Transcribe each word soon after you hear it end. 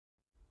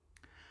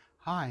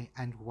Hi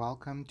and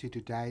welcome to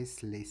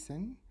today's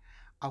lesson.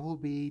 I will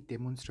be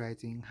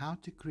demonstrating how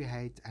to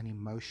create an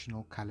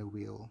emotional color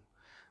wheel.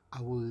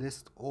 I will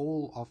list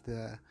all of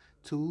the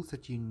tools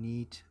that you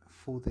need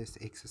for this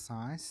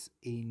exercise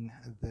in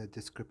the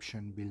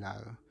description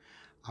below.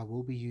 I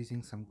will be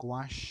using some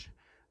gouache,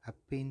 a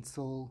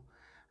pencil,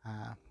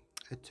 uh,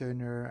 a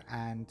turner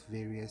and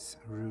various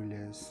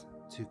rulers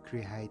to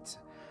create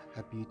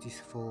a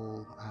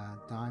beautiful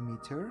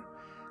diameter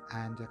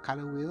and a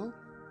color wheel,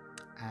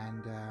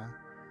 and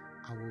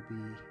I will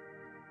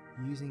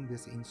be using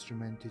this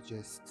instrument to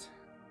just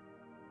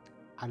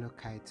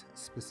allocate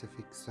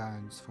specific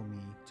zones for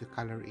me to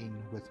color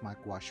in with my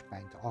gouache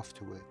paint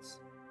afterwards.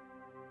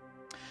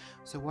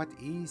 So what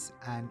is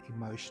an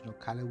emotional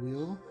color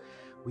wheel?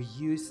 We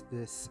use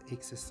this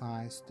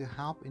exercise to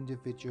help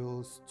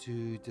individuals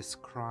to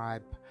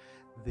describe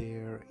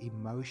their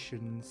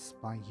emotions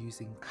by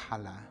using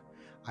color,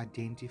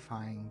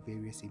 identifying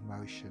various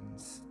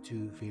emotions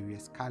to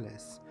various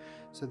colors.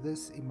 So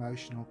this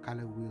emotional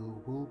color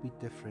wheel will be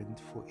different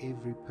for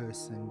every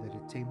person that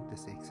attempt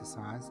this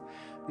exercise,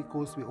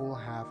 because we all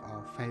have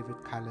our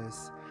favorite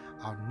colors,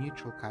 our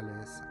neutral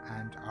colors,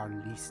 and our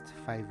least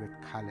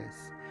favorite colors.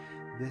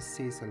 This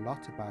says a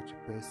lot about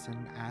a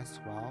person as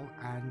well,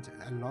 and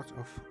a lot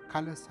of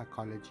color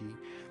psychology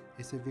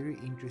is a very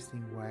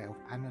interesting way of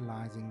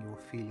analyzing your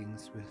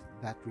feelings with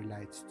that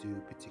relates to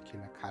a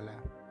particular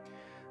color.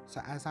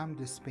 So as I'm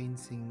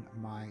dispensing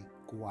my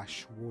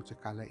gouache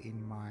watercolor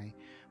in my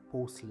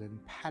porcelain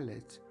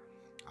palette,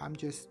 I'm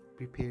just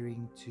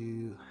preparing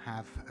to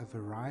have a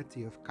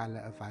variety of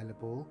color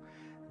available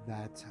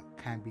that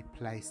can be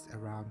placed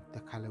around the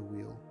color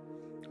wheel.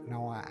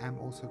 Now I am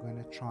also going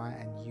to try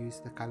and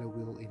use the color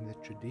wheel in the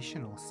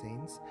traditional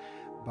sense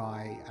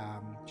by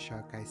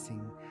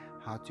showcasing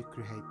how to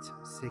create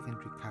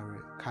secondary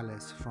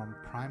colors from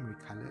primary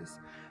colors,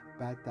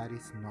 but that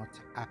is not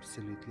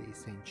absolutely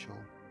essential.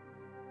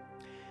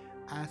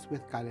 As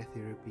with color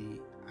therapy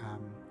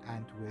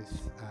and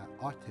with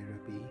art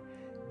therapy,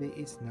 there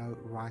is no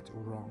right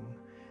or wrong.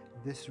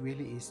 This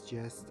really is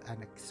just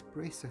an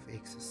expressive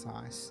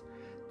exercise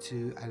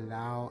to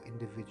allow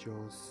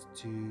individuals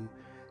to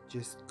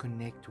just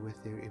connect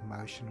with their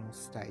emotional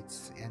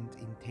states and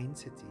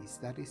intensities.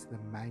 That is the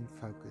main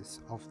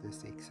focus of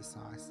this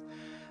exercise.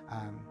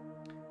 Um,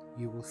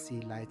 you will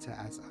see later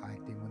as I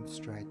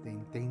demonstrate the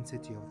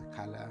intensity of the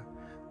color.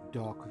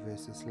 Dark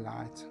versus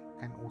light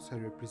can also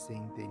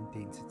represent the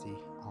intensity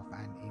of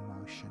an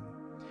emotion.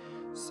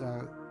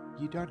 So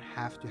you don't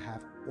have to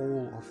have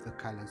all of the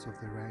colors of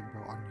the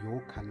rainbow on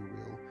your color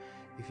wheel.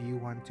 If you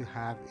want to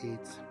have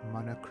it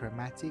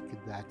monochromatic,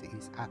 that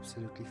is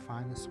absolutely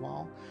fine as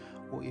well.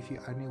 Or if you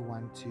only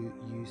want to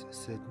use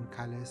certain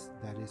colors,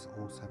 that is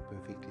also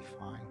perfectly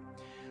fine.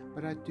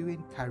 But I do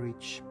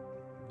encourage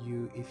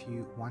you, if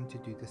you want to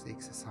do this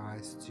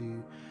exercise,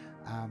 to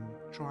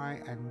try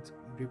and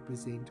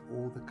represent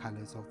all the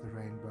colors of the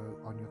rainbow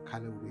on your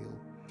color wheel.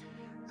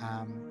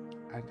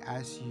 And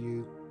as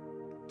you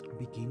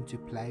begin to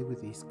play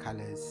with these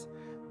colors,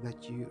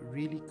 that you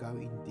really go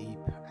in deep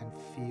and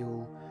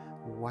feel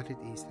what it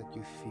is that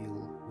you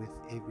feel with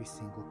every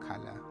single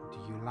color. Do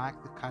you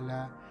like the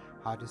color?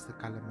 How does the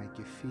color make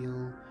you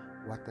feel?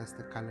 What does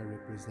the color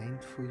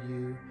represent for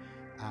you?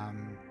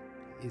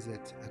 Is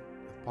it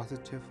a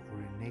positive or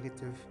a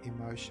negative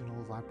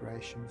emotional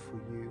vibration for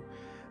you?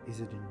 Is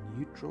it a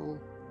neutral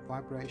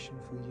vibration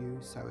for you?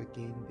 So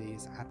again,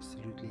 there's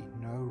absolutely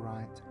no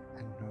right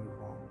and no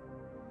wrong.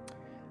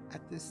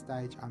 At this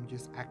stage, I'm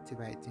just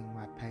activating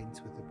my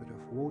paints with a bit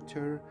of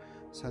water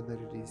so that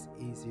it is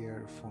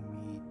easier for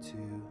me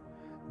to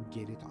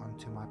get it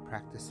onto my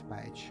practice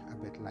page a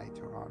bit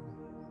later on.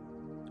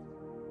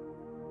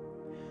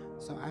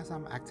 So as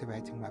I'm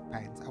activating my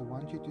paints, I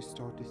want you to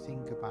start to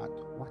think about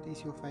what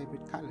is your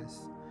favorite colors.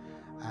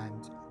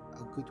 And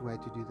a good way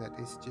to do that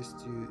is just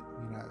to,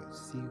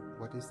 see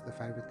what is the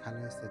favorite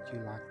colors that you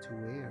like to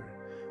wear.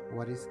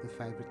 What is the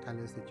favorite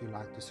colors that you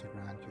like to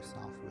surround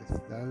yourself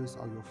with? Those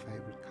are your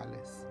favorite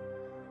colors.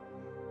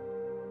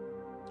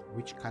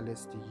 Which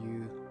colors do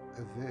you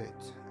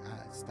avert,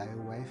 stay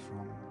away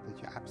from,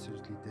 that you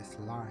absolutely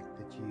dislike,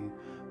 that you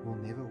will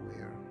never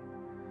wear?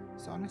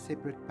 So on a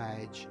separate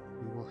page,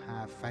 we will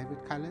have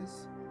favorite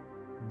colors,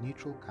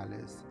 neutral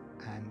colors,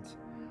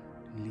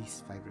 and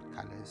least favorite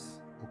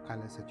colors, or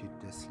colors that you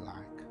dislike.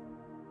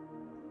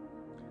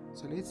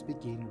 So let's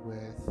begin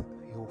with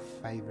your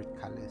favorite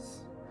colors.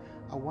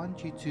 I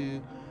want you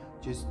to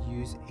just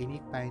use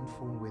any paint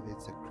form, whether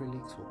it's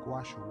acrylics or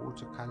gouache or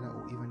watercolor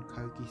or even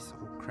kokies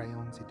or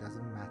crayons, it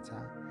doesn't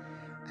matter,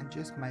 and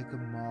just make a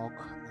mark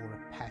or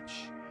a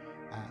patch,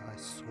 a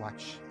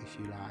swatch if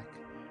you like,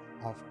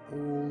 of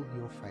all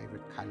your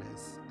favorite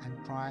colors, and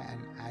try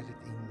and add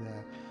it in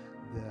the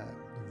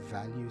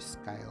value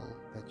scale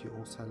that you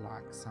also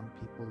like. Some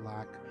people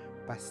like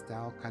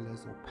pastel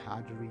colors or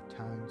powdery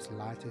tones,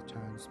 lighter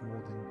tones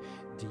more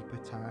than deeper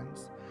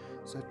tones.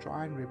 So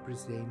try and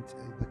represent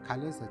the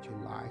colors that you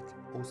like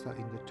also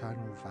in the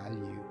tonal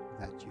value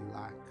that you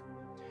like.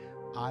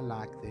 I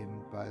like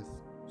them both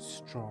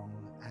strong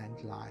and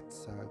white light.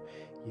 So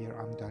here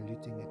I'm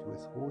diluting it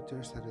with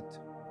water so that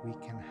we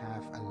can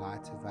have a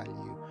lighter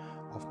value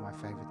of my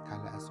favorite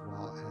color as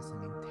well as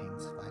an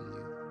intense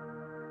value.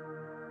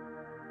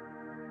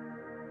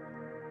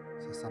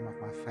 So some of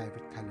my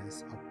favorite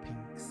colors are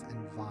pinks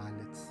and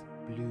violets,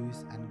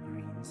 blues and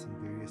greens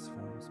in various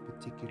forms,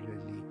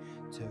 particularly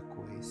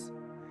turquoise.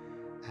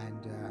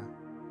 And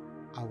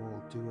I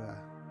will do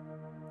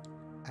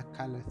a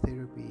color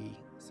therapy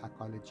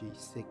psychology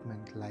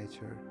segment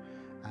later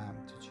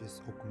to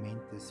just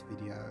augment this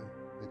video,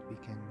 that we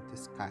can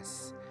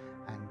discuss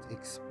and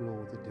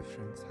explore the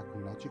different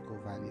psychological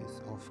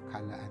values of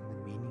color and the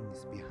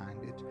meanings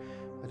behind it.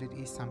 But it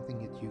is something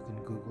that you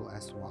can Google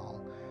as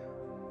well.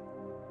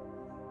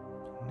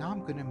 Now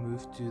I'm going to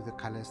move to the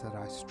colors that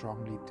I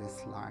strongly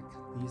dislike.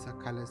 These are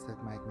colors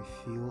that make me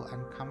feel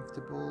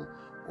uncomfortable,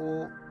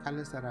 or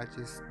colors that I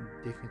just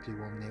definitely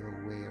will never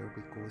wear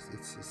because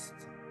it's just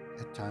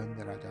a tone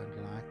that I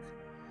don't like.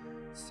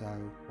 So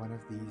one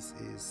of these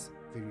is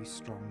very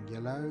strong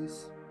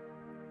yellows,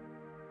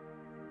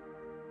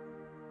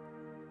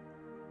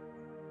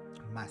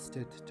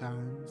 mustard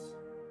tones,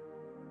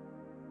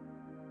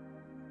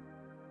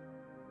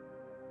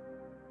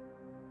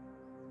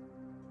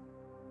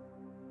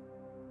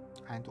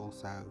 and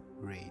also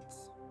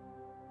reds.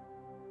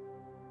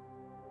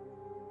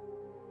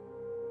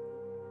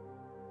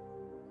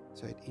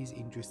 So it is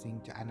interesting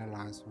to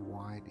analyze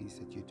why it is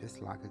that you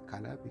dislike a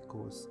color,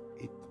 because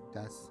it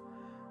does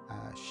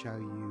show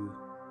you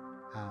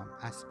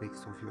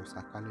aspects of your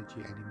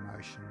psychology and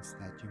emotions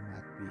that you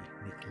might be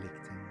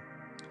neglecting.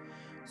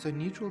 So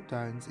neutral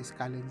tones is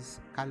colors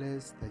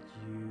that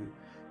you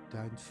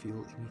don't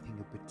feel anything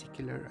in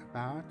particular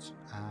about.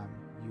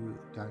 You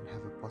don't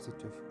have a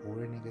positive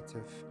or a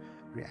negative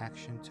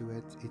reaction to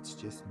it. It's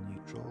just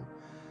neutral.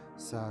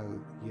 So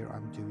here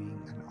I'm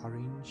doing an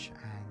orange,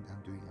 and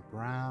I'm doing a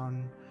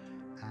brown,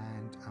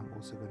 and I'm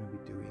also going to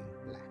be doing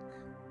black.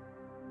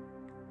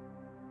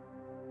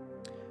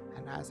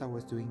 And as I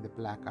was doing the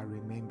black, I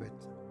remembered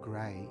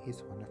gray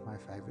is one of my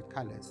favorite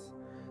colors.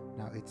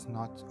 Now it's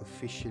not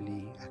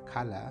officially a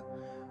color.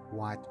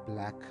 White,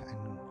 black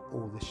and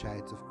all the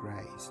shades of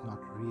gray is not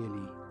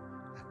really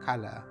a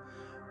color,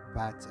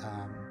 but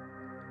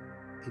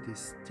it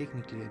is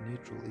technically a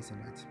neutral, isn't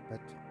it?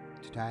 But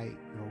today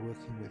we're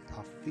working with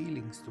our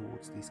feelings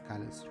towards these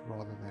colors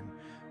rather than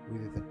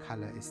whether the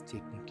color is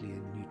technically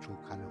a neutral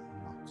color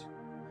or not.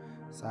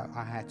 So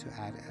I had to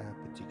add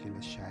a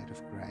particular shade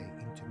of gray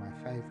into my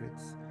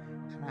favorites,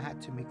 and I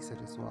had to mix it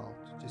as well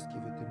to just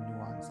give it the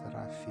nuance that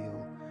I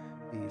feel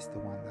is the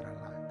one that I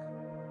like.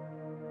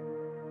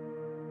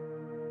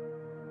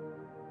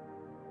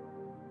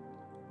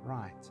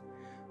 Right,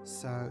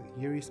 so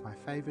here is my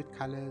favorite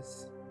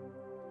colors,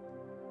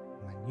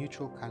 my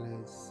neutral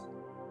colors,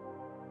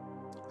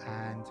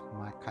 and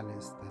my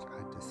colors that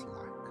I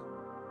dislike.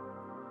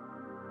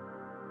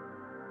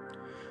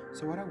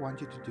 So what I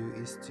want you to do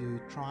is to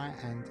try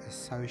and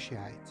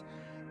associate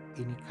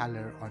any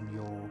color on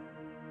your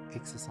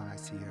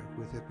exercise here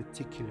with a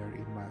particular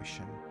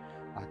emotion,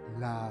 like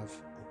love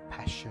or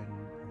passion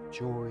or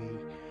joy,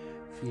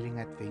 feeling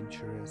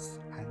adventurous,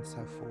 and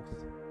so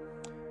forth.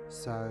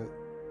 So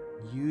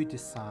you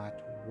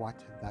decide what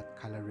that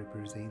color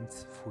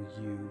represents for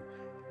you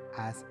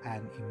as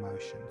an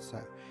emotion.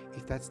 So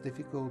if that's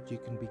difficult, you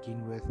can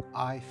begin with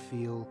I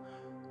feel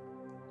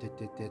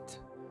dit.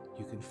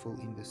 You can fill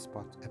in the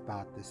spot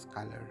about this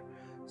color.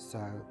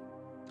 So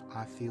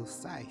I feel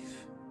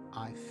safe,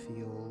 I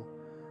feel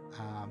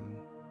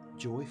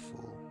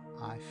joyful,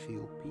 I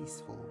feel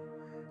peaceful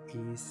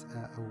is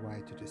a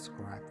way to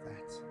describe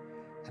that.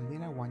 And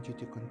then I want you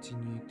to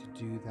continue to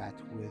do that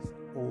with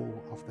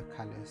all of the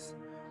colors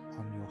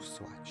on your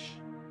swatch.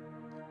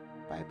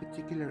 Pay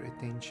particular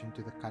attention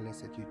to the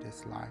colors that you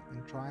dislike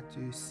and try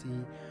to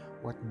see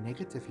what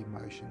negative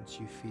emotions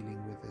you're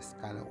feeling with this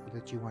color, or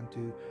that you want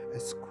to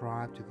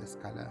ascribe to this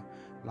color,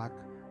 like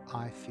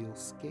I feel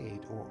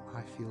scared, or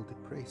I feel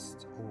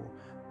depressed, or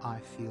I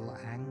feel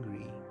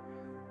angry.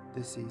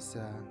 This is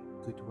a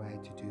good way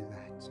to do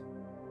that.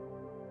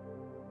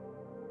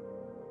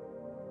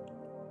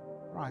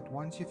 Right,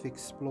 once you've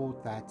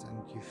explored that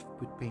and you've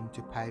put pen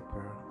to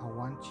paper, I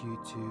want you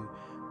to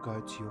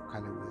go to your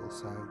color wheel.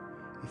 So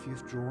if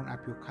you've drawn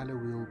up your color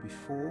wheel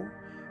before,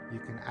 you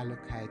can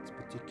allocate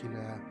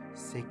particular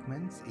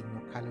segments in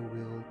your color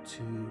wheel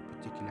to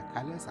particular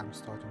colors. I'm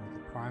starting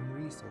with the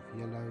primaries of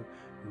yellow,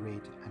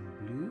 red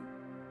and blue.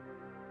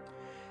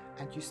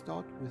 And you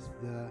start with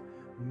the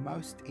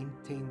most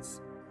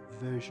intense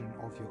version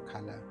of your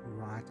color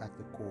right at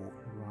the core,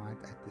 right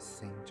at the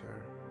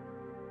center.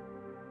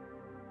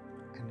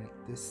 And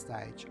at this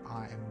stage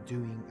I am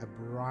doing a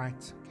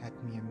bright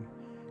cadmium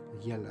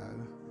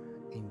yellow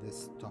in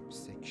this top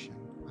section.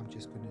 I'm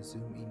just going to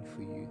zoom in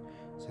for you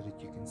so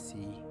that you can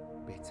see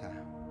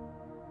better.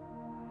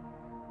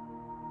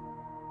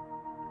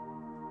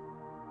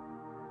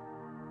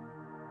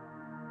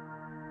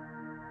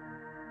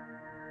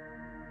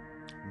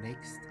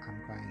 Next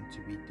I'm going to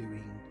be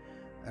doing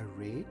a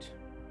red.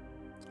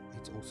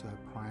 It's also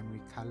a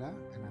primary color,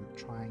 and I'm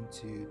trying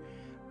to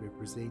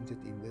represented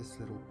in this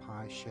little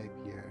pie shape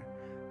here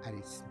at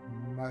its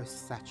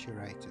most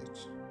saturated.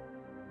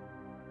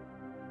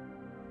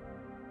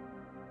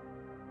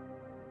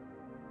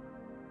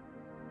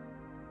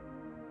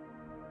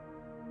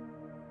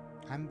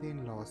 And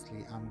then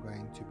lastly, I'm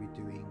going to be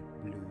doing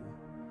blue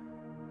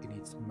in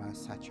its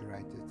most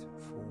saturated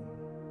form.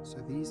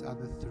 So these are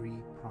the three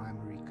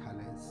primary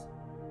colors.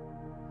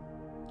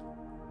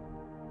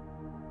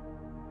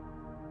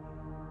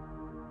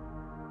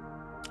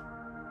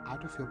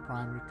 Out of your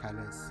primary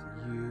colors,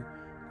 you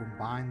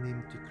combine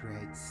them to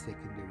create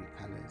secondary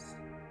colors.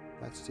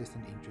 That's just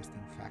an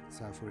interesting fact.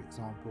 So for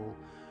example,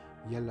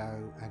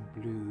 yellow and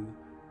blue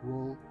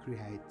will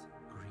create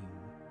green.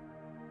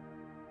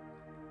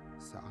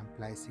 So I'm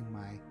placing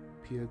my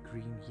pure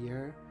green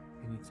here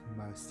in its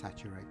most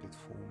saturated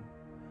form.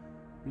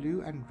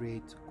 Blue and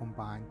red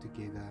combined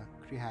together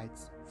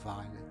creates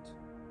violet.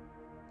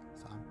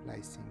 So I'm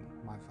placing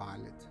my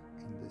violet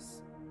in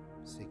this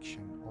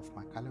section of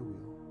my color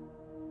wheel.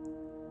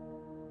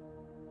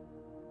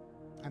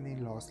 And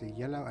then lastly,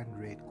 yellow and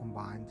red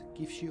combined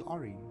gives you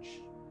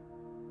orange.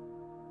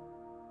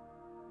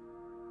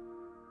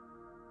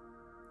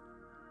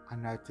 I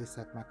notice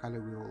that my color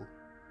wheel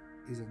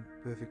isn't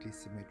perfectly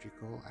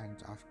symmetrical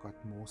and I've got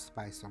more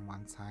space on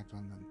one side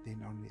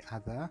than on the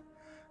other.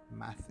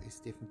 Math is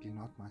definitely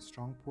not my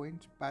strong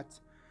point, but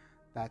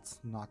that's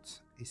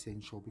not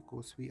essential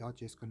because we are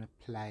just going to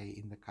play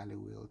in the color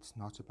wheel. It's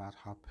not about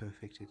how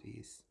perfect it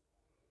is.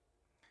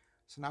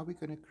 So now we're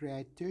going to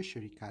create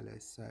tertiary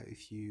colors. So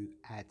if you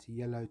add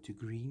yellow to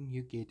green,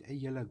 you get a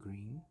yellow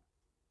green.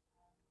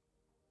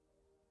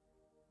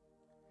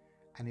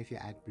 And if you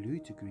add blue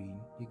to green,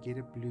 you get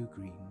a blue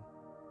green.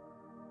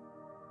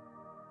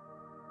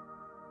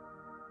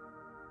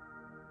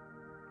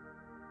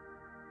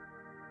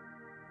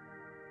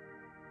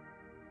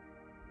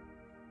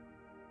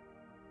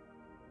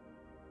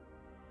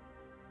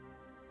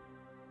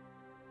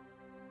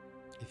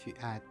 If you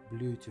add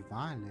blue to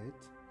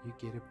violet, you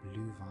get a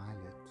blue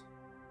violet.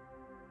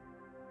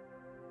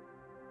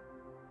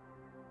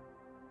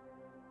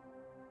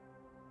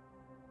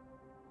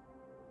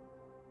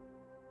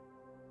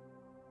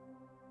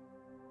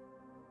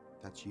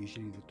 That's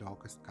usually the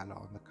darkest color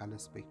on the color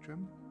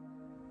spectrum.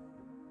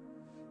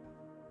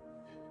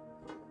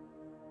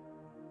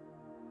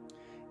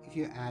 If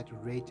you add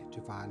red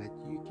to violet,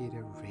 you get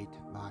a red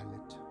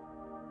violet.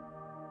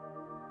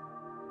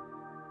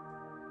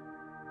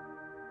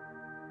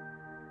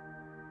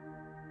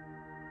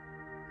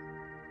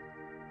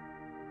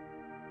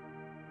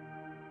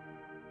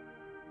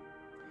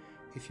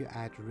 If you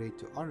add red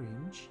to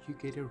orange, you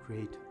get a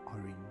red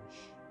orange.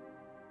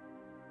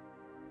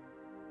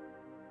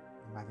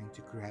 I'm having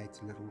to create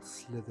a little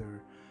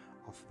slither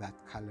of that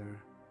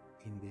color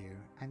in there.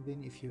 And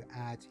then if you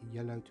add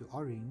yellow to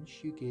orange,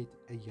 you get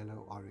a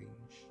yellow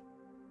orange.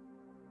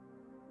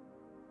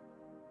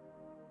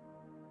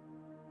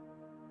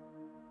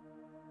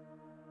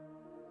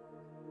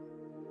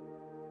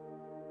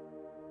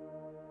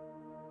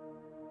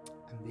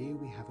 And there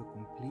we have a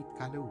complete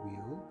color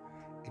wheel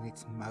in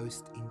its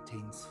most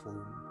intense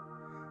form.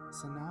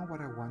 So now what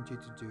I want you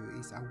to do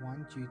is I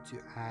want you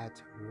to add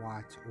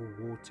white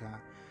or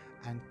water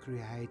and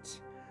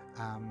create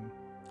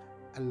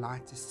a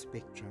lighter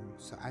spectrum.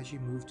 So as you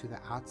move to the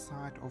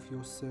outside of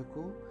your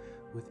circle,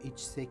 with each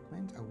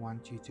segment I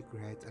want you to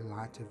create a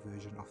lighter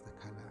version of the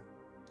color.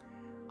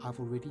 I've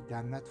already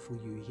done that for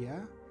you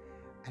here,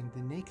 and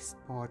the next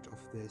part of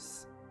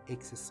this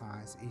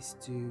exercise is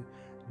to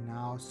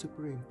now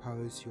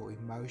superimpose your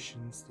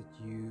emotions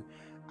that you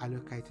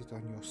allocated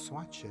on your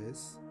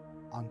swatches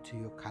onto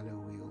your color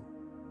wheel.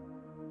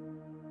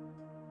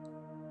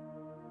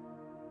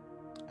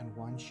 And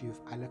once you've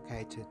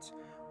allocated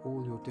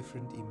all your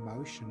different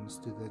emotions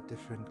to the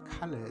different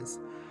colors,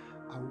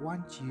 I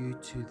want you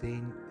to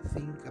then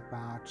think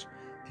about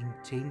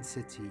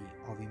intensity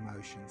of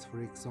emotions.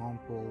 For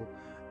example,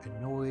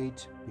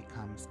 annoyed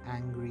becomes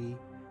angry,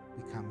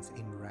 becomes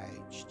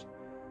enraged,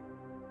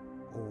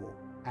 or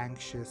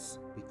anxious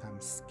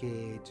becomes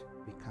scared,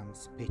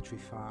 becomes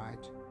petrified,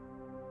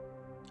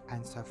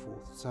 and so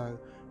forth. So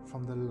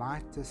from the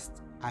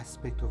lightest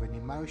aspect of an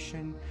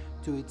emotion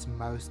to its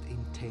most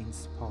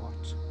intense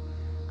part.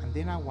 And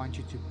then I want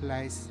you to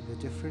place the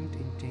different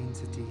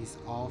intensities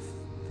of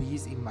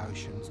these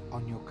emotions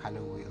on your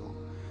color wheel.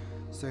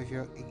 So if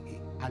you're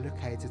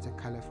allocated a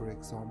color, for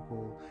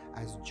example,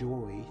 as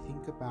joy,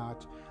 think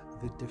about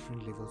the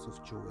different levels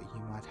of joy.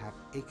 You might have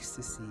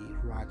ecstasy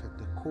right at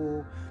the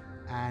core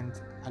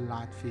and a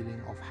light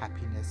feeling of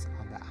happiness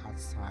on the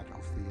outside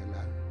of the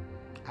yellow,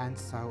 and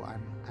so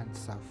on and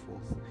so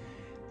forth.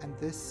 And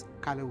this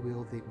color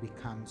wheel then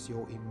becomes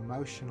your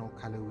emotional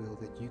color wheel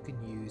that you can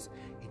use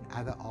in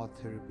other art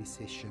therapy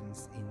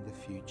sessions in the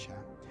future.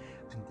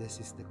 And this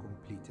is the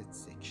completed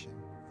section.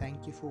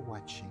 Thank you for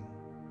watching.